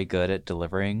he's very good at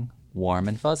delivering warm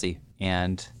and fuzzy.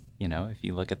 And, you know, if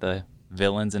you look at the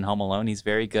villains in Home Alone, he's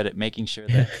very good at making sure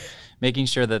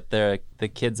that the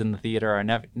kids in the theater are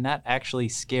not actually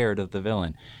scared of the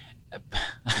villain.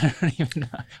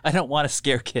 I don't want to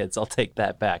scare kids. I'll take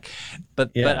that back.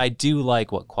 But I do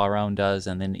like what Cuarón does,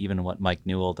 and then even what Mike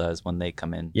Newell does when they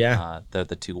come in. Yeah. They're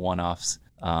the two one-offs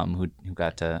who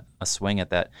got a swing at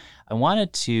that. I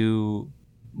wanted to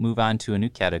move on to a new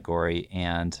category,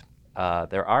 and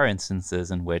there are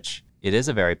instances in which it is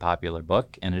a very popular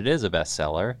book and it is a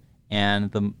bestseller,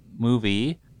 and the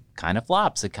movie kind of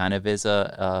flops. It kind of is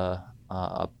a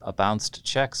bounced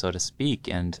check, so to speak.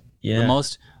 And the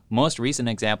most recent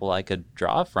example I could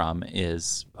draw from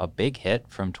is a big hit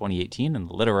from 2018 in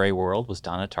the literary world was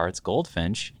Donna Tartt's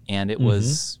Goldfinch, and it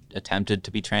was attempted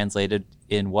to be translated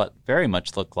in what very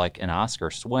much looked like an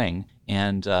Oscar swing.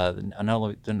 And not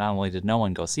only did no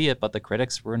one go see it, but the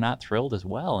critics were not thrilled as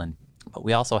well. But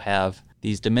we also have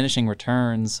these diminishing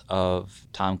returns of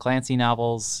Tom Clancy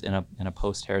novels in a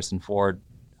post-Harrison Ford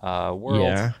world.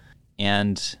 Yeah.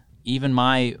 And even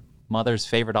my mother's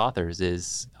favorite authors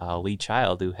is Lee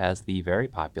Child, who has the very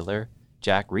popular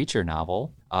Jack Reacher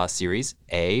novel series.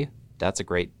 A, that's a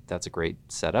great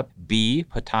setup. B,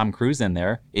 put Tom Cruise in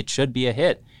there. It should be a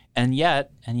hit, and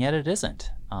yet it isn't.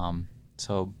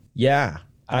 So yeah,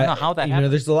 I don't know how that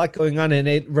happened. There's a lot going on, and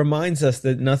it reminds us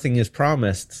that nothing is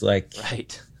promised. Like,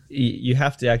 right. You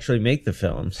have to actually make the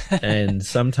films, and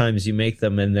sometimes you make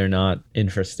them and they're not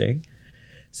interesting.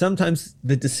 Sometimes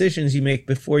the decisions you make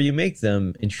before you make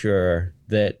them ensure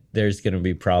that there's going to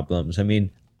be problems. I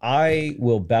mean, I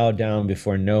will bow down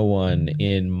before no one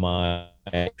in my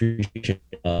appreciation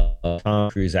of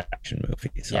Tom Cruise action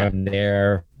movies. Yeah. I'm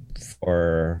there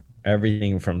for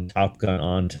everything from Top Gun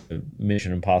on to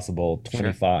Mission Impossible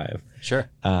 25. Sure.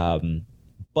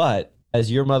 But as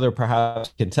your mother perhaps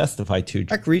can testify to,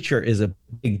 Jack Reacher is a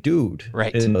big dude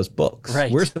in those books.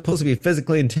 Right. We're supposed to be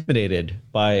physically intimidated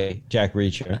by Jack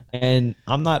Reacher, and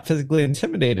I'm not physically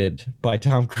intimidated by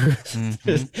Tom Cruise.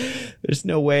 Mm-hmm. There's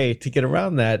no way to get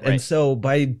around that. Right. And so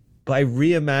by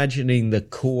reimagining the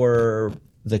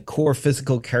core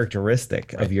physical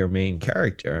characteristic of your main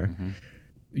character,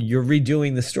 you're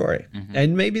redoing the story.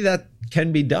 And maybe that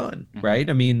can be done, right?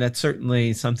 I mean, that's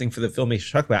certainly something for the filmmakers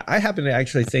to talk about. I happen to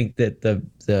actually think that the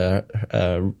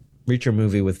Reacher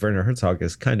movie with Werner Herzog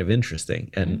is kind of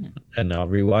interesting, and I'll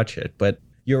rewatch it. But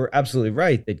you're absolutely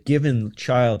right that given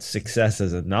Child's success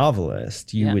as a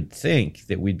novelist, you would think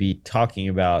that we'd be talking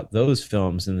about those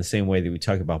films in the same way that we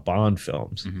talk about Bond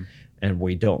films, and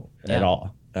we don't at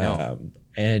all. No.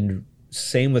 And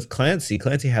same with Clancy.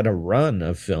 Clancy had a run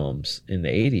of films in the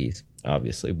 80s,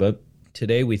 obviously, but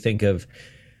today we think of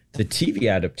the TV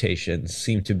adaptations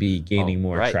seem to be gaining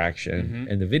more traction,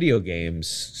 and the video games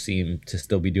seem to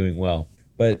still be doing well,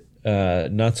 but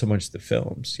not so much the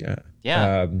films.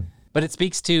 But it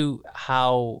speaks to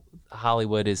how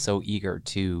Hollywood is so eager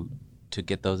to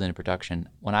get those into production.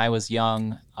 When I was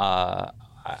young,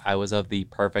 I was of the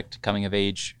perfect coming of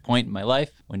age point in my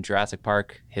life when Jurassic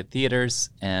Park hit theaters,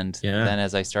 and then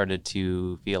as I started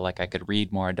to feel like I could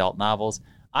read more adult novels,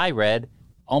 I read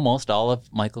almost all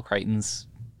of Michael Crichton's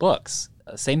books.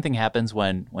 Same thing happens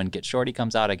when Get Shorty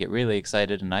comes out. I get really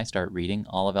excited and I start reading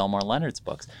all of Elmore Leonard's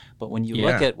books. But when you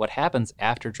look at what happens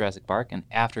after Jurassic Park and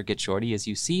after Get Shorty is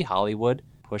you see Hollywood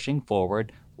pushing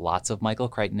forward lots of Michael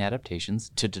Crichton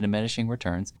adaptations to diminishing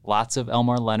returns, lots of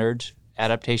Elmore Leonard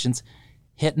adaptations,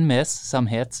 hit and miss, some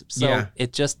hits. So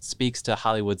it just speaks to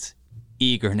Hollywood's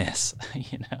eagerness.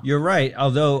 You're right.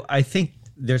 Although I think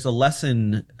there's a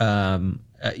lesson,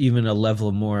 even a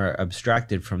level more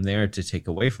abstracted from there to take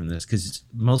away from this, because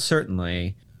most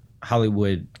certainly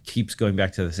Hollywood keeps going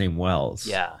back to the same wells.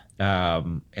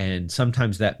 And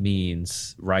sometimes that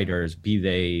means writers, be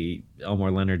they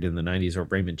Elmore Leonard in the 90s or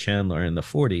Raymond Chandler in the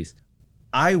 40s.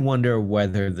 I wonder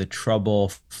whether the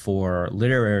trouble for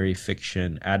literary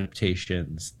fiction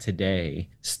adaptations today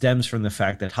stems from the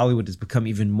fact that Hollywood has become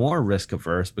even more risk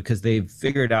averse because they've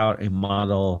figured out a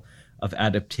model of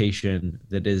adaptation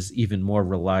that is even more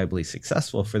reliably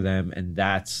successful for them, and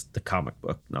that's the comic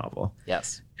book novel.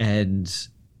 Yes. And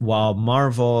while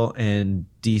Marvel and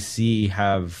DC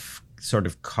have sort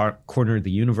of cornered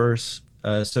the universe,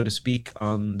 so to speak,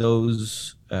 on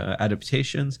those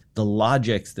adaptations, the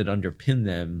logics that underpin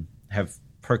them have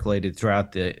percolated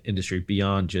throughout the industry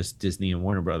beyond just Disney and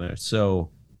Warner Brothers.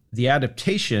 So the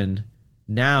adaptation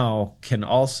now can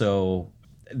also,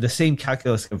 the same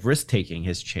calculus of risk taking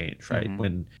has changed, right?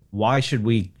 Why should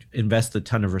we invest a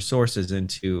ton of resources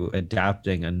into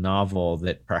adapting a novel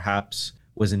that perhaps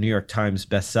was a New York Times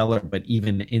bestseller, but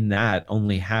even in that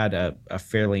only had a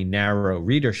fairly narrow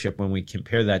readership when we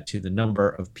compare that to the number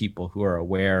of people who are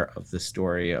aware of the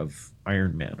story of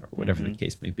Iron Man or whatever the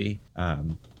case may be.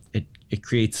 It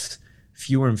creates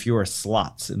fewer and fewer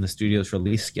slots in the studio's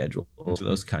release schedule for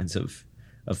those kinds of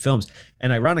films.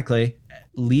 And ironically,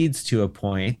 leads to a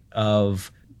point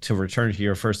of, to return to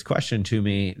your first question to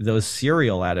me, those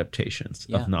serial adaptations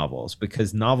of novels,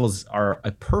 because novels are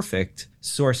a perfect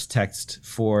source text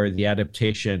for the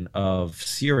adaptation of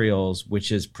serials,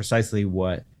 which is precisely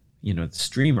what, the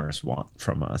streamers want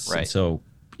from us. Right. And so,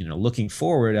 looking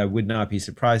forward, I would not be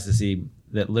surprised to see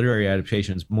that literary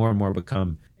adaptations more and more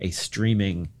become a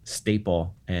streaming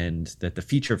staple, and that the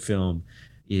feature film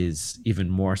is even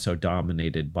more so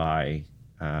dominated by,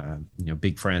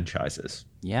 big franchises.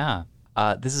 Yeah.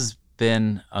 This has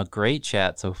been a great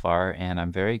chat so far, and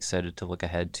I'm very excited to look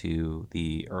ahead to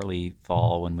the early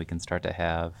fall when we can start to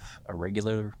have a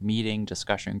regular meeting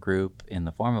discussion group in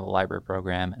the form of a library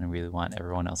program, and I really want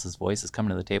everyone else's voices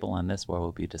coming to the table on this, where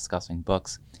we'll be discussing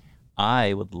books.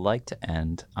 I would like to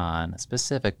end on a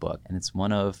specific book, and it's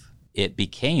the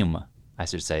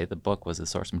book was the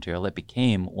source material. It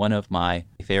became one of my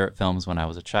favorite films when I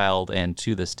was a child, and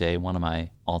to this day, one of my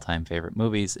all-time favorite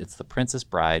movies. It's The Princess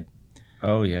Bride.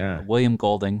 Oh, yeah. William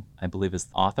Golding, I believe, is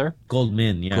the author.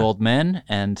 Goldman, yeah. Goldman,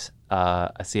 and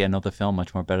I know the film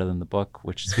much more better than the book,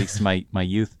 which speaks to my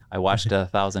youth. I watched it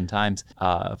 1,000 times.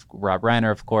 Rob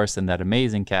Reiner, of course, and that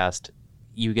amazing cast.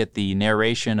 You get the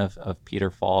narration of Peter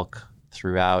Falk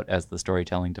throughout as the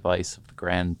storytelling device of the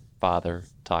grandfather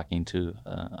talking to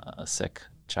a sick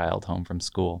child home from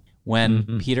school.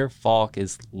 When Peter Falk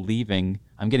is leaving,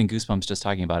 I'm getting goosebumps just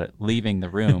talking about it, leaving the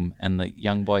room, and the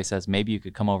young boy says, maybe you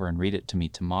could come over and read it to me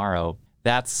tomorrow.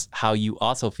 That's how you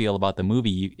also feel about the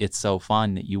movie. It's so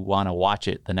fun that you want to watch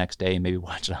it the next day and maybe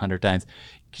watch it 100 times.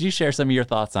 Could you share some of your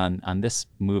thoughts on this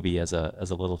movie as a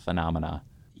little phenomena?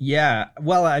 Yeah.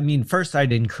 Well, I mean, first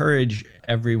I'd encourage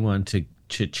everyone to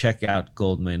check out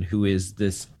Goldman, who is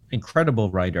this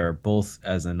incredible writer, both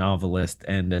as a novelist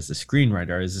and as a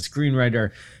screenwriter. As a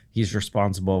screenwriter, he's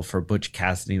responsible for Butch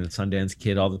Cassidy and the Sundance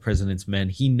Kid, All the President's Men.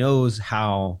 He knows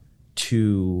how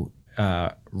to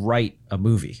write a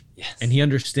movie. Yes. And he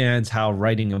understands how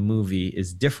writing a movie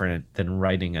is different than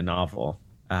writing a novel.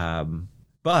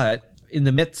 But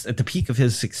at the peak of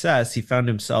his success, he found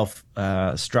himself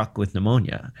struck with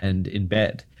pneumonia and in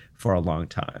bed for a long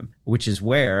time, which is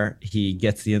where he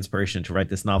gets the inspiration to write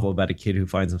this novel about a kid who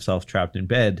finds himself trapped in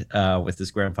bed with his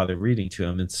grandfather reading to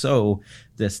him. And so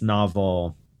this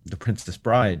novel, The Princess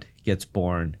Bride, gets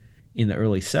born in the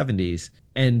early 70s.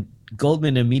 And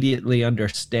Goldman immediately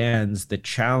understands the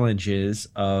challenges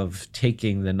of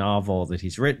taking the novel that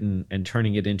he's written and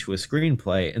turning it into a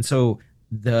screenplay. And so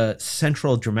the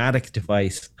central dramatic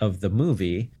device of the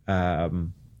movie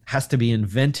has to be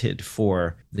invented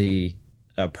for the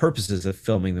purposes of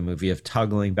filming the movie, of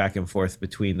toggling back and forth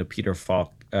between the Peter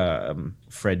Falk,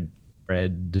 Fred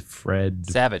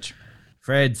Savage.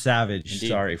 Indeed.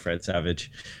 Sorry, Fred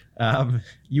Savage.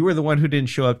 You were the one who didn't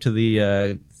show up to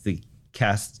the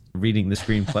cast reading the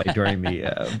screenplay during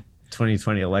the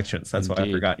 2020 elections. That's why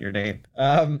I forgot your name.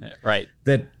 Right.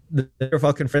 That the Peter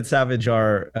Falk and Fred Savage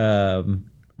are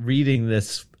reading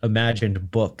this imagined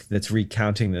book that's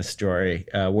recounting this story,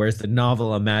 whereas the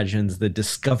novel imagines the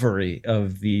discovery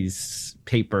of these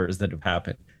papers that have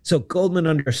happened. So Goldman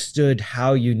understood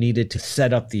how you needed to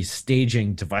set up these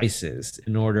staging devices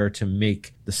in order to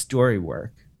make the story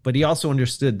work. But he also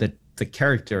understood that the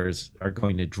characters are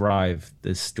going to drive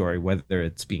this story, whether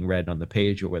it's being read on the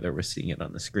page or whether we're seeing it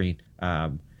on the screen.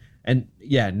 And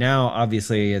yeah, now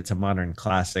obviously it's a modern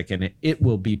classic, and it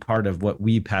will be part of what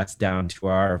we pass down to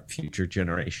our future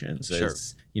generations. Sure.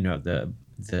 As,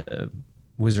 the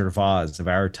Wizard of Oz of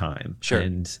our time. Sure.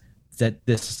 And that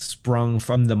this sprung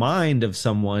from the mind of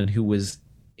someone who was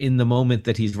in the moment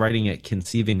that he's writing it,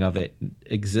 conceiving of it,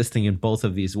 existing in both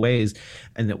of these ways,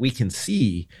 and that we can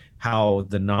see how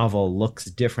the novel looks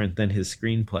different than his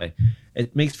screenplay.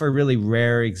 It makes for a really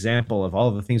rare example of all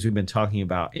of the things we've been talking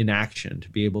about in action, to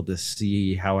be able to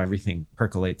see how everything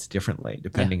percolates differently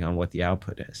depending on what the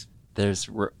output is. There's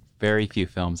very few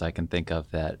films I can think of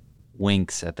that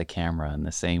winks at the camera in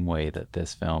the same way that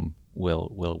this film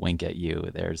will wink at you.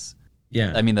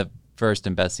 The first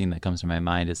and best scene that comes to my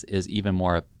mind is even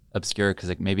more obscure,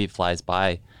 because maybe it flies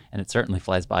by, and it certainly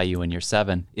flies by you when you're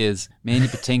 7, is Mandy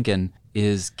Patinkin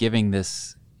is giving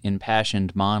this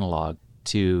impassioned monologue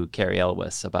to Cary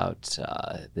Elwes about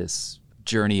this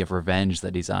journey of revenge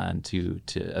that he's on to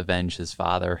avenge his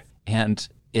father. And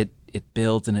it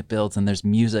builds and it builds, and there's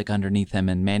music underneath him,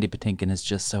 and Mandy Patinkin is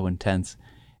just so intense.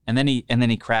 And then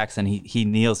he cracks, and he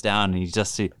kneels down, and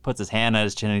he puts his hand on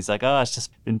his chin, and he's like, "Oh, it's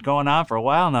just been going on for a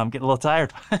while now. I'm getting a little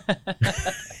tired."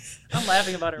 I'm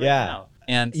laughing about it right now.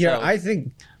 And I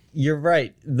think you're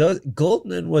right.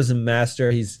 Goldman was a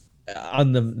master. He's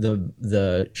on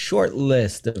the short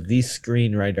list of these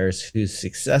screenwriters whose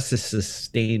success is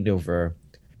sustained over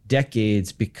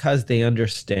decades because they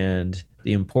understand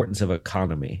the importance of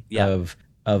economy, of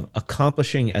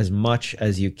accomplishing as much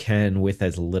as you can with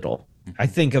as little. I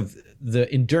think of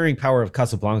the enduring power of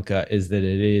Casablanca is that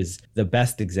it is the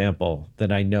best example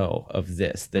that I know of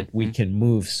this, that we can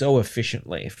move so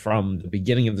efficiently from the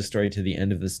beginning of the story to the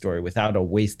end of the story without a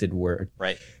wasted word.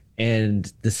 Right.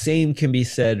 And the same can be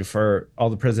said for All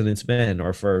the President's Men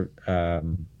or for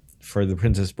The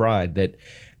Princess Bride, that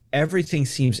everything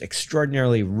seems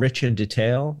extraordinarily rich in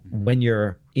detail when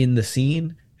you're in the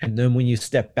scene. And then when you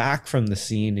step back from the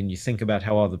scene and you think about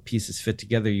how all the pieces fit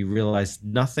together, you realize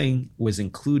nothing was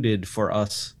included for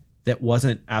us that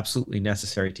wasn't absolutely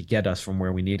necessary to get us from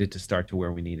where we needed to start to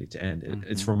where we needed to end.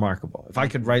 It's remarkable. If I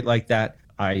could write like that,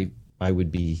 I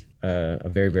would be a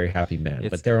very, very happy man.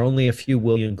 But there are only a few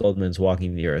William Goldmans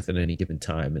walking the earth at any given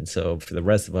time. And so for the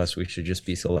rest of us, we should just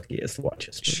be so lucky as to watch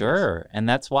us. Sure. And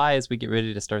that's why as we get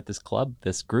ready to start this club,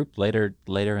 this group later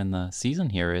in the season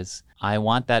here, is I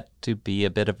want that to be a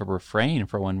bit of a refrain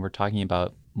for when we're talking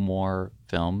about more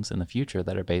films in the future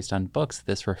that are based on books.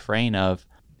 This refrain of,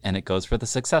 and it goes for the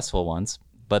successful ones,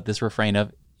 but this refrain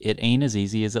of, it ain't as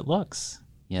easy as it looks.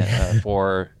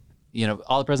 For...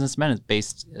 All the President's Men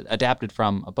is adapted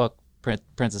from a book,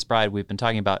 Princess Bride. We've been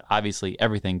talking about, obviously,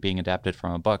 everything being adapted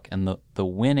from a book. And the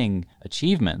winning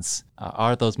achievements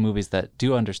are those movies that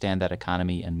do understand that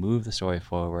economy and move the story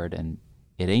forward. And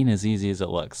it ain't as easy as it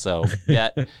looks. So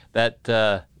that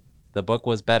the book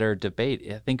was better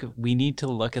debate. I think we need to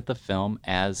look at the film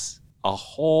as a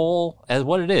whole, as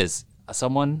what it is. A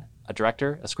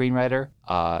director, a screenwriter,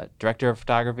 director of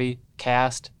photography,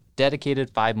 cast, dedicated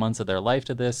 5 months of their life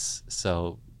to this,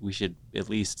 so we should at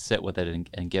least sit with it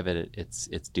and give it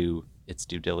its due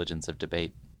diligence of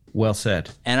debate. Well said.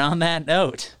 And on that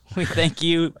note, we thank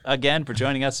you again for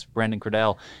joining us, Brendan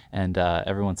Kredell, and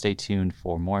everyone stay tuned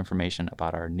for more information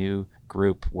about our new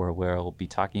group where we'll be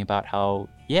talking about how,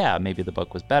 maybe the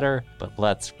book was better, but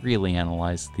let's really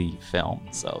analyze the film.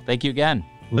 So thank you again.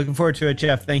 Looking forward to it,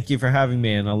 Jeff. Thank you for having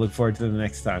me, and I'll look forward to the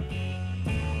next time.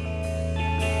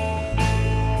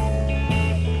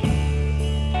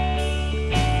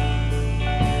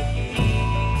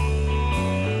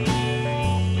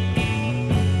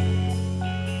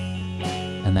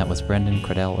 And that was Brendan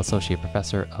Kredell, Associate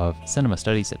Professor of Cinema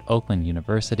Studies at Oakland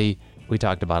University. We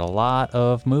talked about a lot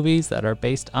of movies that are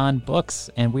based on books,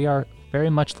 and we are very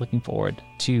much looking forward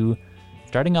to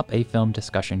starting up a film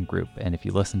discussion group. And if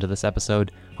you listen to this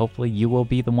episode, hopefully you will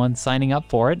be the one signing up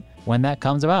for it when that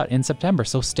comes about in September.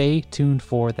 So stay tuned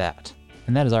for that.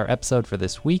 And that is our episode for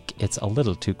this week. It's A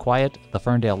Little Too Quiet, the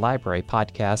Ferndale Library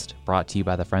podcast, brought to you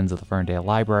by the Friends of the Ferndale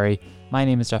Library. My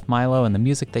name is Jeff Milo, and the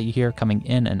music that you hear coming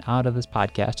in and out of this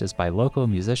podcast is by local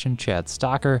musician Chad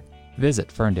Stocker. Visit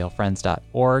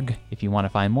ferndalefriends.org if you want to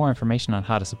find more information on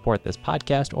how to support this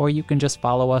podcast, or you can just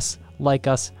follow us, like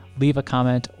us, leave a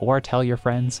comment, or tell your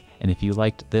friends. And if you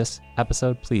liked this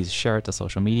episode, please share it to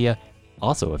social media.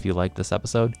 Also, if you liked this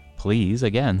episode, please,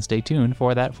 again, stay tuned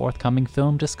for that forthcoming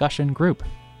film discussion group.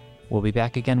 We'll be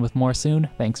back again with more soon.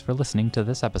 Thanks for listening to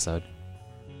this episode.